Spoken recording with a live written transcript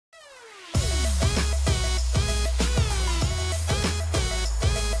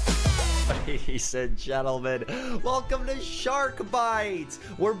Ladies and gentlemen, welcome to Shark Bites.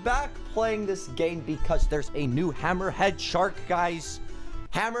 We're back playing this game because there's a new hammerhead shark, guys.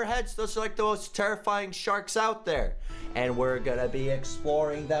 Hammerheads, those are like the most terrifying sharks out there. And we're gonna be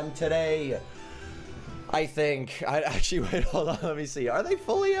exploring them today. I think. Actually, wait, hold on, let me see. Are they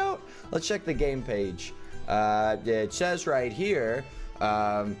fully out? Let's check the game page. It says right here,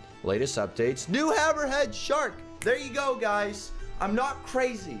 latest updates, new hammerhead shark. There you go, guys. I'm not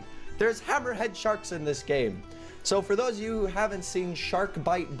crazy. There's hammerhead sharks in this game. So for those of you who haven't seen Shark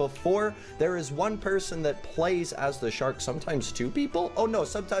Bite before, there is one person that plays as the shark, sometimes two people. Oh no,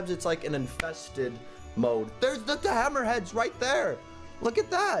 sometimes it's like an infested mode. There's the hammerheads right there. Look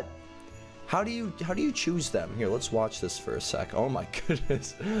at that. How do you choose them? Here, let's watch this for a sec. Oh my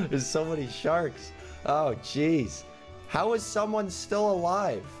goodness, there's so many sharks. Oh jeez, how is someone still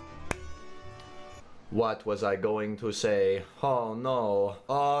alive? What was I going to say? Oh no.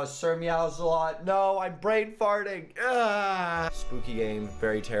 Oh, Sir Meows a lot. No, I'm brain farting. Spooky game,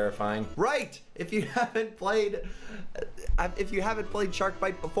 very terrifying. Right, if you haven't played Shark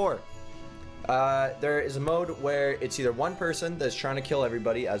Bite before, there is a mode where it's either one person that's trying to kill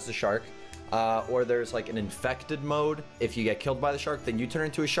everybody as the shark, or there's like an infected mode. If you get killed by the shark, then you turn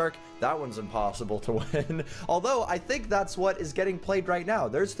into a shark. That one's impossible to win. Although, I think that's what is getting played right now.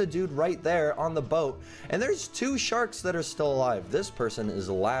 There's the dude right there on the boat, and there's two sharks that are still alive. This person is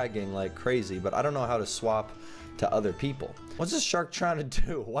lagging like crazy, but I don't know how to swap to other people. What's this shark trying to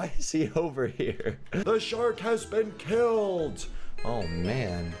do? Why is he over here? The shark has been killed! Oh,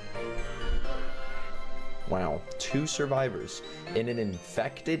 man. Wow, 2 survivors in an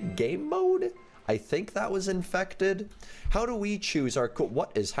infected game mode? I think that was infected. How do we choose our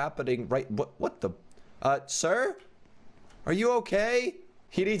what is happening right? What the? Sir? Are you okay?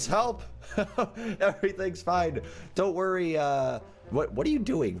 He needs help. Everything's fine. Don't worry. What are you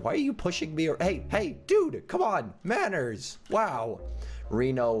doing? Why are you pushing me? Or hey, dude, come on, manners. Wow,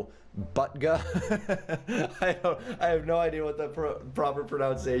 Reno Butga. I have no idea what the proper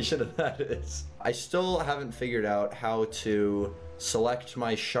pronunciation of that is. I still haven't figured out how to select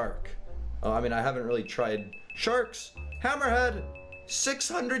my shark. I mean, I haven't really tried sharks. Hammerhead,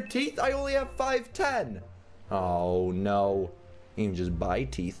 600 teeth. I only have 510. Oh no. You can just buy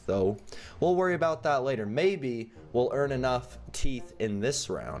teeth though. We'll worry about that later. Maybe we'll earn enough teeth in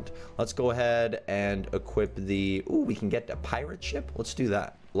this round. Let's go ahead and equip the, ooh, we can get the pirate ship. Let's do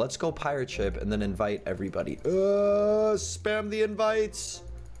that. Let's go pirate ship and then invite everybody. Spam the invites.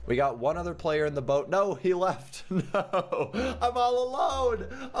 We got one other player in the boat. No, he left. No, I'm all alone.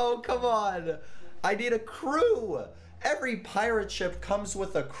 Oh, come on. I need a crew. Every pirate ship comes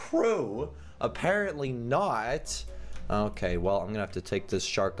with a crew. Apparently not. Okay, well, I'm gonna have to take this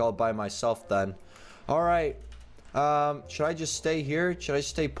shark all by myself then. All right. Should I just stay here? Should I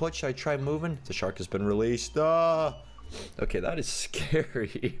stay put? Should I try moving? The shark has been released. Okay, that is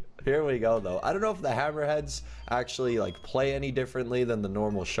scary. Here we go, though. I don't know if the hammerheads actually, like, play any differently than the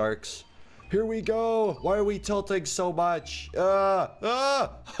normal sharks. Here we go. Why are we tilting so much?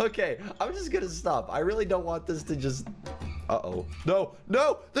 Okay, I'm just gonna stop. I really don't want this to just... Uh-oh. No,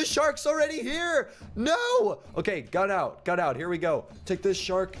 the shark's already here. No. Okay, gun out. Here we go. Take this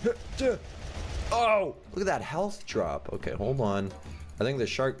shark. Oh, look at that health drop. Okay, hold on. I think the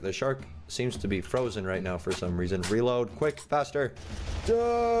shark seems to be frozen right now for some reason. Reload, quick, faster.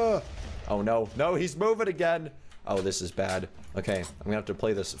 Oh no, he's moving again. Oh, this is bad. Okay, I'm gonna have to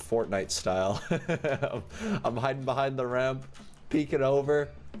play this Fortnite style. I'm hiding behind the ramp, peeking over.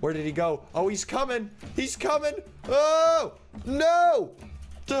 Where did he go? Oh, he's coming. Oh, no.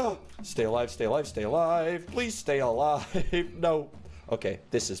 Stay alive. Please stay alive. No. Okay,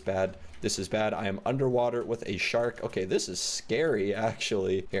 this is bad. I am underwater with a shark. Okay, this is scary,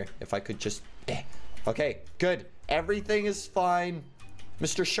 actually. Here, if I could just... Okay, good. Everything is fine.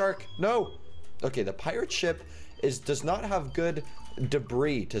 Mr. Shark, no. Okay, the pirate ship does not have good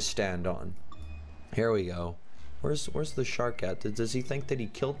debris to stand on. Here we go. Where's the shark at? Does he think that he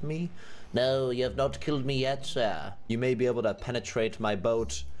killed me? No, you have not killed me yet, sir. You may be able to penetrate my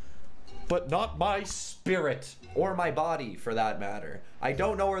boat, but not my spirit. Or my body, for that matter. I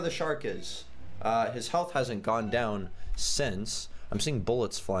don't know where the shark is. His health hasn't gone down since. I'm seeing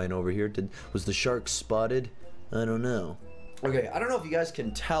bullets flying over here. Was the shark spotted? I don't know. Okay, I don't know if you guys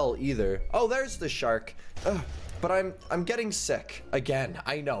can tell either. Oh, there's the shark. But I'm getting sick again.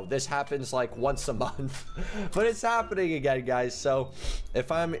 I know this happens like once a month, but it's happening again, guys. So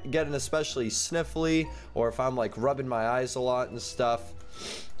if I'm getting especially sniffly, or if I'm like rubbing my eyes a lot and stuff,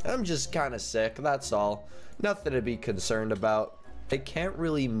 I'm just kind of sick. That's all. Nothing to be concerned about. I can't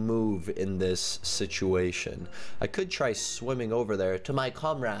really move in this situation. I could try swimming over there to my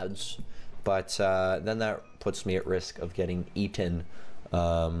comrades, But then that puts me at risk of getting eaten.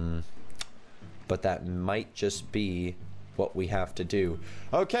 But that might just be what we have to do.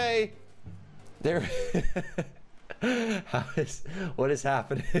 Okay. There. What is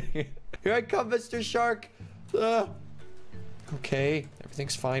happening? Here I come, Mr. Shark. Okay,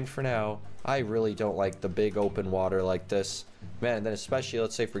 everything's fine for now. I really don't like the big open water like this. Man, and then especially,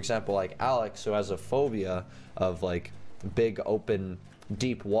 let's say, for example, like Alex, who has a phobia of, like, big open,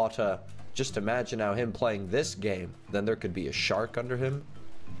 deep water. Just imagine now him playing this game. Then there could be a shark under him.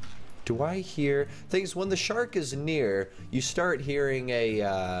 Do I hear things when the shark is near? You start hearing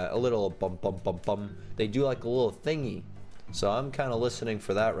a little bum bum bum bum. They do like a little thingy. So I'm kind of listening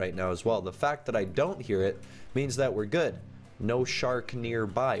for that right now as well. The fact that I don't hear it means that we're good. No shark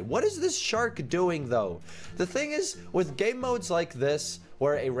nearby. What is this shark doing though? The thing is, with game modes like this,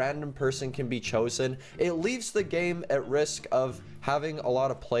 where a random person can be chosen, it leaves the game at risk of having a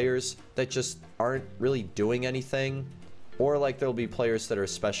lot of players that just aren't really doing anything. Or like there'll be players that are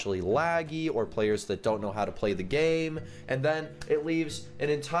especially laggy, or players that don't know how to play the game, and then it leaves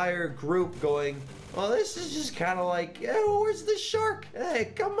an entire group going, well, this is just kind of like, oh, where's the shark?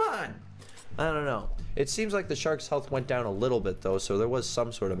 Hey, come on. I don't know. It seems like the shark's health went down a little bit though, so there was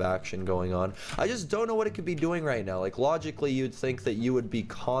some sort of action going on. I just don't know what it could be doing right now. Like logically, you'd think that you would be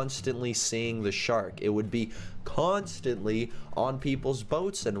constantly seeing the shark. It would be constantly on people's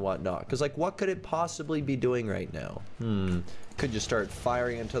boats and whatnot. Because like, what could it possibly be doing right now? Could just start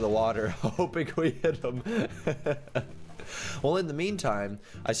firing into the water, hoping we hit them. Well, in the meantime,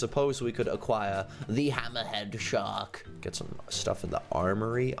 I suppose we could acquire the hammerhead shark. Get some stuff in the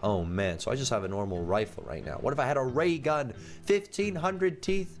armory. Oh, man. So I just have a normal rifle right now. What if I had a ray gun? 1,500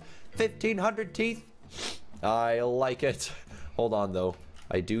 teeth. 1,500 teeth. I like it. Hold on, though.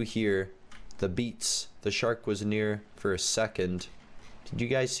 I do hear the beats. The shark was near for a second. Did you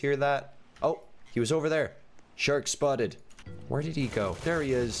guys hear that? Oh, he was over there. Shark spotted. Where did he go? There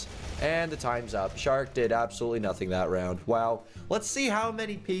he is. And the time's up. Shark did absolutely nothing that round. Wow. Let's see how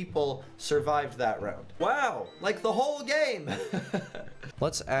many people survived that round. Wow. Like the whole game.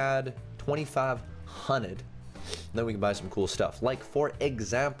 Let's add 2,500. Then we can buy some cool stuff. Like, for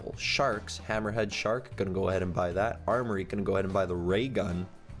example, sharks. Hammerhead shark. Gonna go ahead and buy that. Armory. Gonna go ahead and buy the ray gun.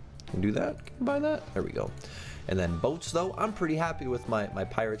 Can do that? Can buy that? There we go. And then boats, though. I'm pretty happy with my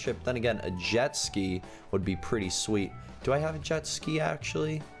pirate ship. Then again, a jet ski would be pretty sweet. Do I have a jet ski,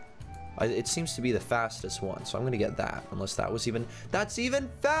 actually? It seems to be the fastest one, so I'm gonna get that. Unless that was even... That's even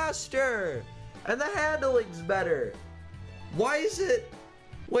faster! And the handling's better! Why is it...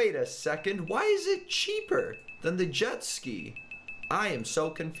 Wait a second. Why is it cheaper than the jet ski? I am so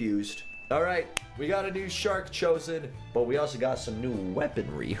confused. Alright, we got a new shark chosen, but we also got some new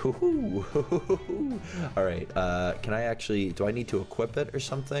weaponry. Alright, can I actually... Do I need to equip it or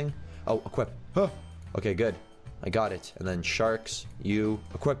something? Oh, equip. Huh. Okay, good. I got it. And then sharks, you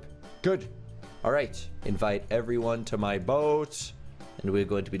equip. Good. All right. Invite everyone to my boat. And we're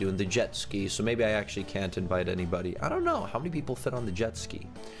going to be doing the jet ski. So maybe I actually can't invite anybody. I don't know. How many people fit on the jet ski?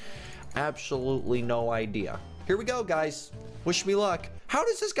 Absolutely no idea. Here we go, guys. Wish me luck. How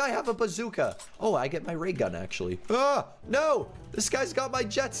does this guy have a bazooka? Oh, I get my ray gun, actually. Ah, no. This guy's got my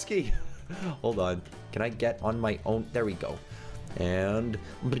jet ski. Hold on. Can I get on my own? There we go. And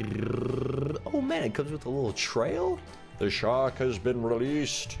oh man, it comes with a little trail. The shark has been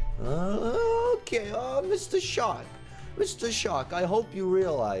released. Okay, Mr. Shark, I hope you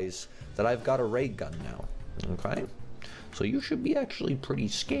realize that I've got a ray gun now. Okay, so you should be actually pretty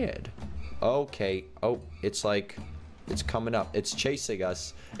scared. Okay. Oh, it's like it's coming up. It's chasing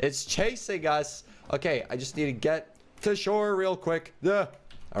us. It's chasing us. Okay, I just need to get to shore real quick.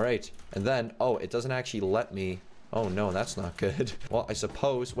 All right, and then oh, it doesn't actually let me. Oh no, that's not good. Well, I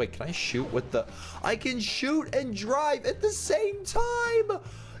suppose... Wait, can I shoot with the... I can shoot and drive at the same time!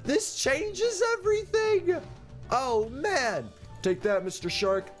 This changes everything! Oh, man! Take that, Mr.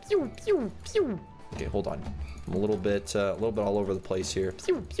 Shark. Pew, pew, pew. Okay, hold on. I'm a little bit all over the place here.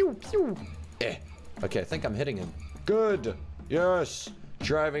 Pew, pew, pew. Okay, I think I'm hitting him. Good. Yes.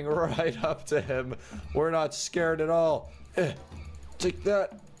 Driving right up to him. We're not scared at all. Take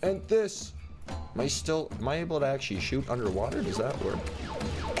that and this. Am I able to actually shoot underwater? Does that work?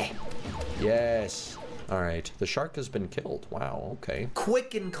 Yes. All right. The shark has been killed. Wow. Okay.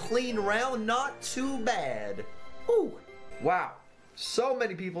 Quick and clean round. Not too bad. Ooh. Wow. So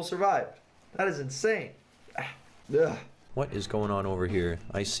many people survived. That is insane. Ugh. What is going on over here?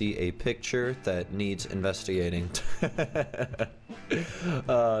 I see a picture that needs investigating.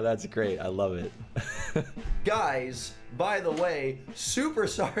 That's great. I love it. Guys, by the way, super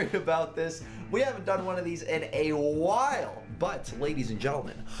sorry about this. We haven't done one of these in a while. But, ladies and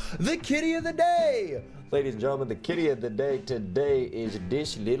gentlemen, the kitty of the day! Ladies and gentlemen, the kitty of the day today is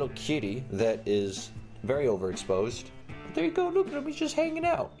this little kitty that is very overexposed. There you go. Look at him. He's just hanging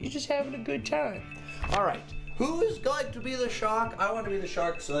out. He's just having a good time. All right. Who is going to be the shark? I want to be the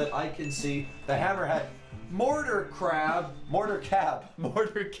shark so that I can see the hammerhead. Mortar cab,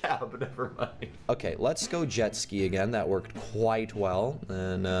 never mind. Okay, let's go jet ski again. That worked quite well.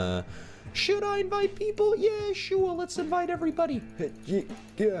 And, should I invite people? Yeah, sure. Let's invite everybody.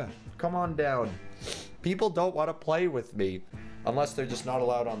 Yeah, come on down. People don't want to play with me. Unless they're just not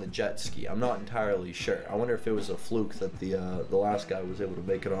allowed on the jet ski. I'm not entirely sure. I wonder if it was a fluke that the last guy was able to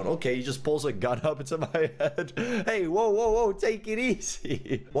make it on. Okay, he just pulls a gun up into my head. Hey, whoa, whoa, whoa, take it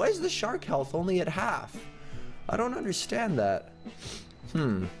easy. Why is the shark health only at half? I don't understand that.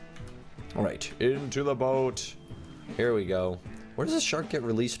 All right, into the boat. Here we go. Where does the shark get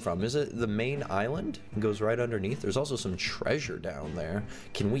released from? Is it the main island? It goes right underneath. There's also some treasure down there.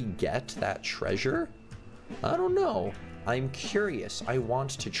 Can we get that treasure? I don't know. I'm curious. I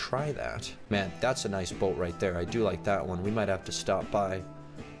want to try that. Man, that's a nice boat right there. I do like that one. We might have to stop by.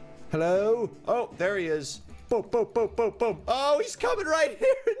 Hello? Oh, there he is. Boom, boom, boom, boom, boom. Oh, he's coming right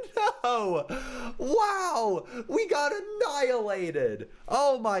here. No. Wow. We got annihilated.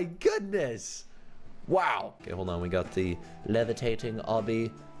 Oh, my goodness. Wow. Okay, hold on. We got the levitating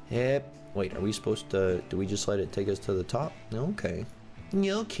obby. Yep. Wait, are we supposed to... Do we just let it take us to the top? Okay.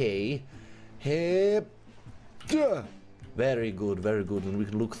 Okay. Yep. Duh. Very good, very good. And we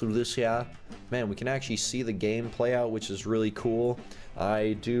can look through this here. Man, we can actually see the game play out, which is really cool.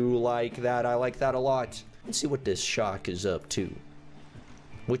 I do like that. I like that a lot. Let's see what this shark is up to.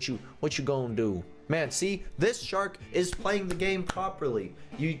 What you gonna do? Man, see, this shark is playing the game properly.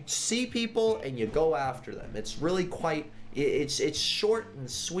 You see people and you go after them. It's really quite, it's short and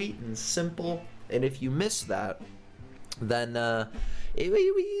sweet and simple. And if you miss that, then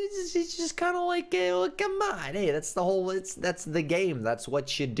it's just kind of like, well, come on, hey, that's the whole, that's the game, that's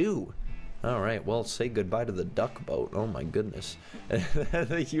what you do. All right, well, say goodbye to the duck boat. Oh my goodness.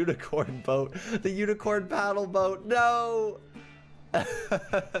 The unicorn boat, the unicorn paddle boat, no.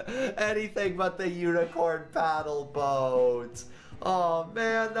 Anything but the unicorn paddle boat. Oh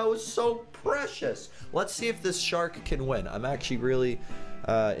man, that was so precious. Let's see if this shark can win. I'm actually really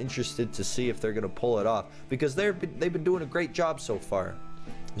interested to see if they're gonna pull it off, because they've been doing a great job so far.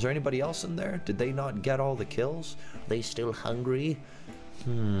 Is there anybody else in there? Did they not get all the kills? Are they still hungry?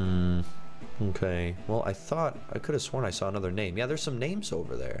 Okay, well, I could have sworn I saw another name. Yeah, there's some names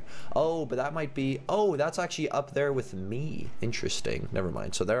over there. Oh, but that might be, oh, that's actually up there with me. Interesting. Never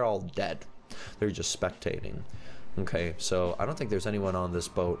mind. So they're all dead. They're just spectating. Okay, so I don't think there's anyone on this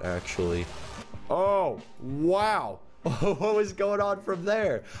boat, actually. Oh, wow. What was going on from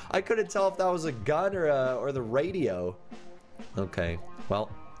there? I couldn't tell if that was a gun or the radio. Okay,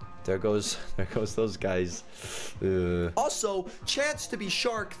 well, there goes those guys. Also, chance to be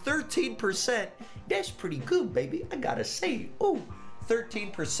shark, 13%. That's pretty good, baby. I gotta say. Oh,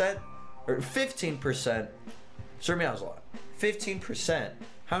 13% or 15%. Sure, me, I was a lot. 15%.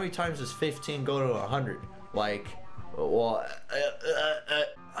 How many times does 15 go to 100? Like, well,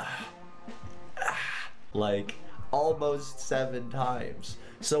 like almost 7 times.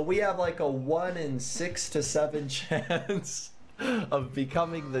 So we have like a 1 in 6 to 7 chance of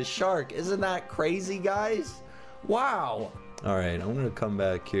becoming the shark. Isn't that crazy, guys? Wow. All right, I'm gonna come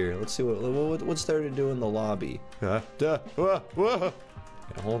back here. Let's see what's there to do in the lobby. Yeah,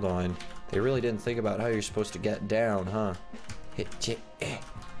 hold on. They really didn't think about how you're supposed to get down, huh?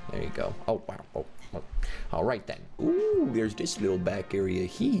 There you go. Oh wow. Oh. All right then. Ooh, there's this little back area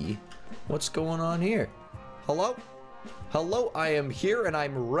here. What's going on here? Hello? Hello, I am here and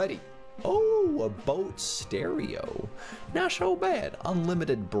I'm ready. Oh, a boat stereo. Not so bad.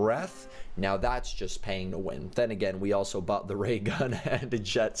 Unlimited breath. Now that's just paying to win. Then again, we also bought the ray gun and a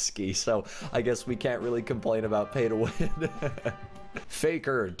jet ski, so I guess we can't really complain about pay to win.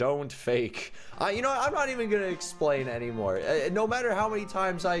 Faker, don't fake. You know, I'm not even gonna explain anymore. No matter how many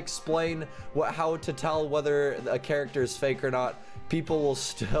times I explain how to tell whether a character is fake or not, people will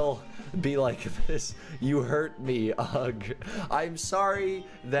still be like this. You hurt me, ugh. I'm sorry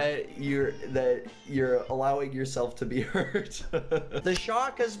that you're allowing yourself to be hurt. The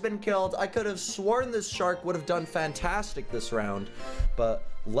shark has been killed. I could have sworn this shark would have done fantastic this round, but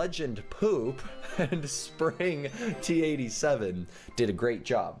Legend Poop and Spring T87 did a great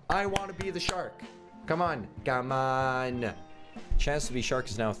job. I want to be the shark. Come on. Come on. Chance to be shark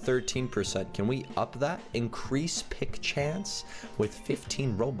is now 13%. Can we up that? Increase pick chance with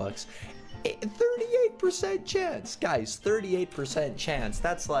 15 Robux. 38% chance. Guys, 38% chance.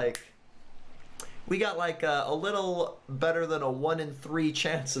 That's like... We got like a little better than a 1 in 3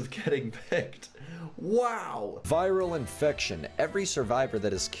 chance of getting picked. Wow. Viral infection. Every survivor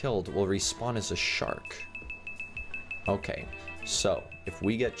that is killed will respawn as a shark. Okay, so if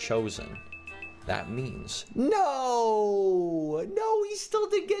we get chosen, that means no, we still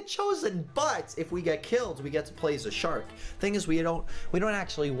didn't get chosen. But if we get killed, we get to play as a shark. Thing is, we don't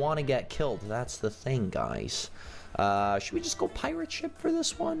actually want to get killed. That's the thing, guys. Should we just go pirate ship for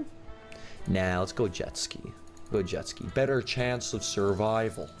this one? Nah, let's go jet ski. Go jet ski. Better chance of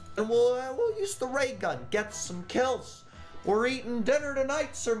survival. And we'll use the ray gun. Get some kills. We're eating dinner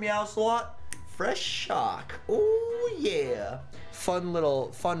tonight, Sir Meowslot. Fresh shark. Oh yeah.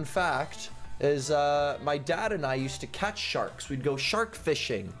 Fun fact is my dad and I used to catch sharks. We'd go shark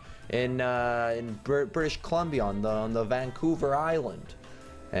fishing in British Columbia on the Vancouver Island,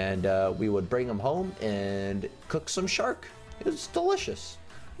 and we would bring them home and cook some shark. It was delicious.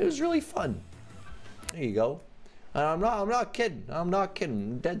 It was really fun. There you go. And I'm not kidding. I'm not kidding.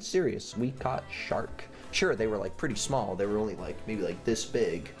 I'm dead serious. We caught shark. Sure, they were like pretty small. They were only like maybe like this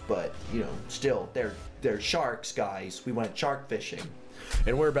big, but you know, still they're sharks, guys. We went shark fishing.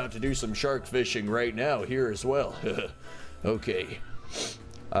 And we're about to do some shark fishing right now here as well. Okay.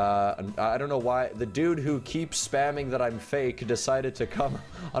 I don't know why the dude who keeps spamming that I'm fake decided to come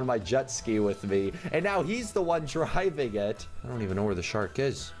on my jet ski with me, and now he's the one driving it. I don't even know where the shark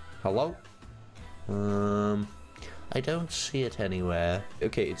is. Hello? I don't see it anywhere.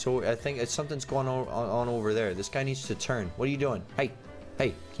 Okay, so I think something's going on over there. This guy needs to turn. What are you doing? Hey,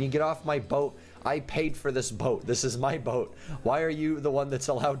 can you get off my boat? I paid for this boat. This is my boat. Why are you the one that's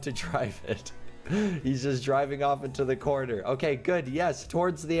allowed to drive it? He's just driving off into the corner. Okay, good. Yes,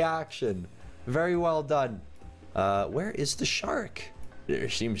 towards the action. Very well done. Where is the shark? There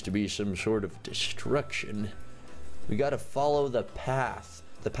seems to be some sort of destruction. We gotta follow the path.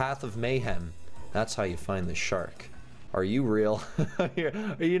 The path of mayhem. That's how you find the shark. Are you real? Are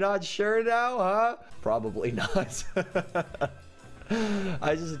you not sure now, huh? Probably not.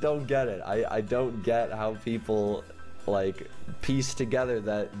 I just don't get it. I don't get how people like piece together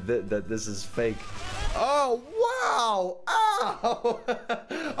that this is fake. Oh wow! Ow!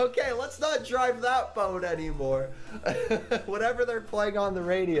 Okay, let's not drive that boat anymore. Whatever they're playing on the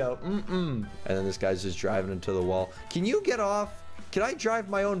radio. And then this guy's just driving into the wall. Can you get off? Can I drive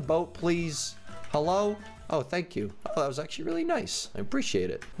my own boat, please? Hello? Oh, thank you. Oh, that was actually really nice. I appreciate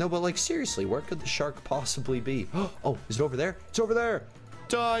it. No, but like seriously, where could the shark possibly be? Oh, is it over there? It's over there.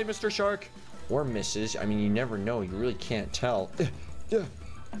 Die, Mr. Shark. Or Mrs. I mean, you never know. You really can't tell.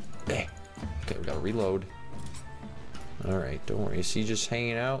 Okay, we gotta reload. All right, don't worry. Is he just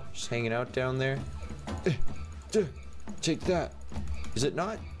hanging out? Just hanging out down there? Take that. Is it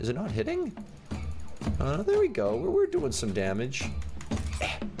not hitting? There we go. We're doing some damage.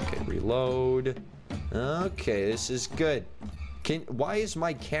 Okay, reload. Okay, this is good. Why is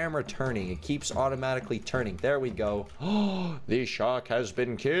my camera turning? It keeps automatically turning. There we go. Oh, the shark has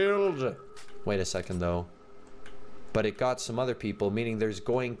been killed. Wait a second though. But it got some other people, meaning there's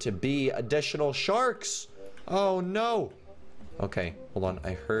going to be additional sharks. Oh no. Okay, hold on.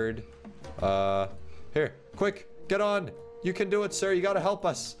 I heard. Here, quick, get on. You can do it, sir. You gotta help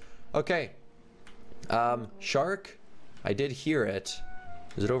us. Okay. Shark? I did hear it.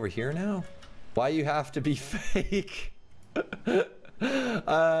 Is it over here now? Why you have to be fake?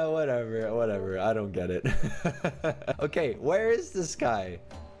 Whatever. I don't get it. Okay, where is this guy?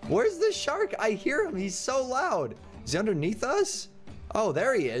 Where's the shark? I hear him. He's so loud. Is he underneath us? Oh,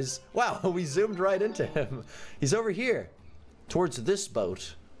 there he is. Wow, we zoomed right into him. He's over here. Towards this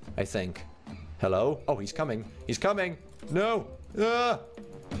boat, I think. Hello? Oh, he's coming. He's coming. No.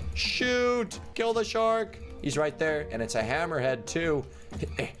 Shoot. Kill the shark. He's right there. And it's a hammerhead, too.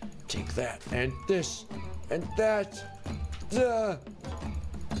 Take that. And this. And that.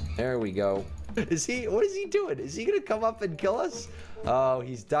 There we go. What is he doing? Is he gonna come up and kill us? Oh,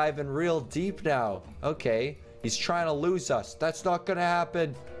 he's diving real deep now. Okay. He's trying to lose us. That's not gonna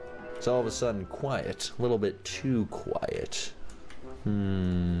happen. It's all of a sudden quiet. A little bit too quiet.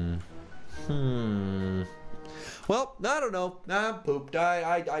 Well, I don't know. I'm pooped.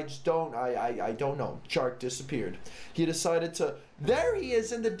 I just don't. I don't know. Shark disappeared. He decided to. There he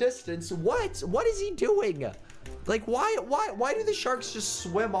is in the distance. What? What is he doing? Like, why do the sharks just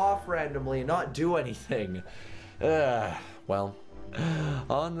swim off randomly and not do anything? Well,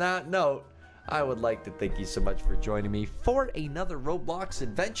 on that note, I would like to thank you so much for joining me for another Roblox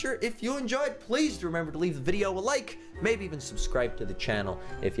adventure. If you enjoyed, please remember to leave the video a like, maybe even subscribe to the channel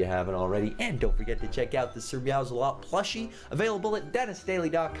if you haven't already, and don't forget to check out the Sir Meows a Lot plushie available at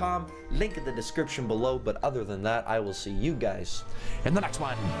DenisDaily.com, link in the description below. But other than that, I will see you guys in the next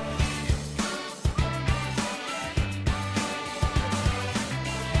one.